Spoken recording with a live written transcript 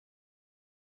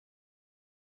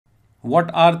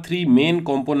What are three main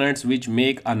components which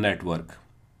make a network?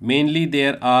 Mainly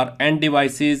there are end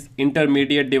devices,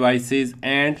 intermediate devices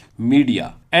and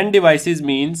media. End devices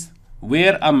means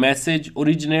where a message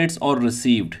originates or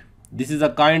received. This is a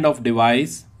kind of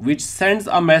device which sends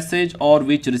a message or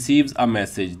which receives a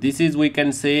message. This is, we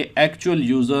can say, actual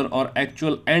user or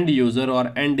actual end user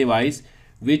or end device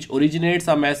which originates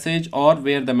a message or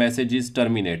where the message is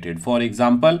terminated. For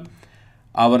example,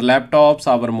 our laptops,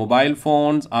 our mobile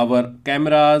phones, our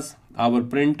cameras, our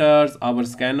printers, our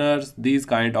scanners, these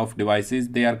kind of devices,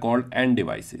 they are called end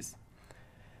devices.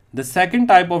 The second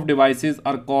type of devices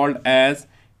are called as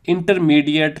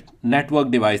intermediate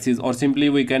network devices, or simply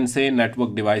we can say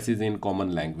network devices in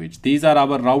common language. These are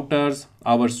our routers,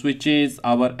 our switches,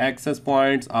 our access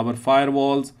points, our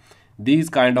firewalls, these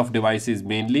kind of devices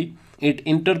mainly. It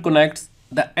interconnects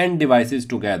the end devices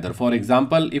together. For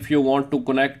example, if you want to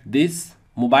connect this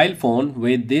mobile phone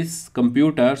with this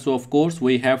computer, so of course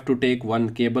we have to take one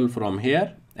cable from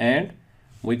here, and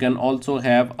we can also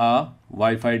have a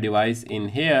Wi-Fi device in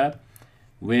here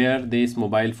where this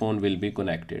mobile phone will be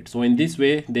connected. So in this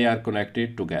way they are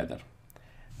connected together.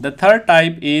 The third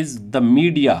type is the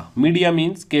media. Media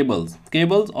means cables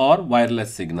or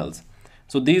wireless signals.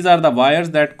 So these are the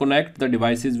wires that connect the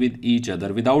devices with each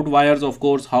other. Without wires, of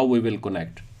course, how we will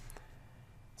connect?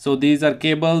 So these are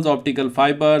cables, optical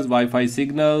fibers, Wi-Fi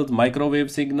signals, microwave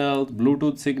signals,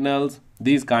 Bluetooth signals,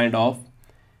 these kind of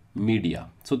media.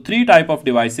 So three type of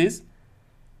devices: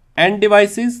 end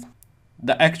devices,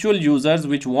 the actual users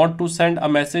which want to send a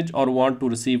message or want to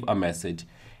receive a message;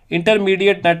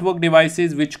 intermediate network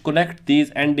devices which connect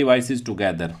these end devices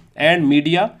together; and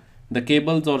media, the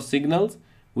cables or signals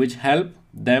which help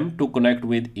them to connect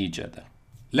with each other.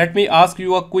 Let me ask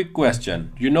you a quick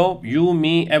question. You,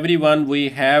 me, everyone, we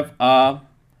have a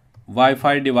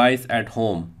Wi-Fi device at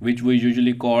home, which we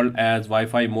usually call as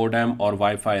Wi-Fi modem or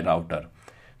Wi-Fi router.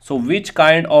 So which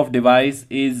kind of device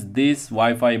is this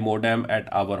Wi-Fi modem at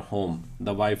our home,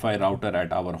 the Wi-Fi router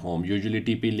at our home, usually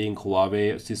TP-Link,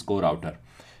 Huawei, Cisco router.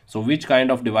 So which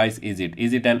kind of device is it?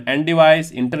 Is it an end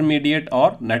device, intermediate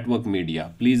or network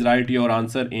media? Please write your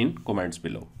answer in comments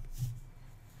below.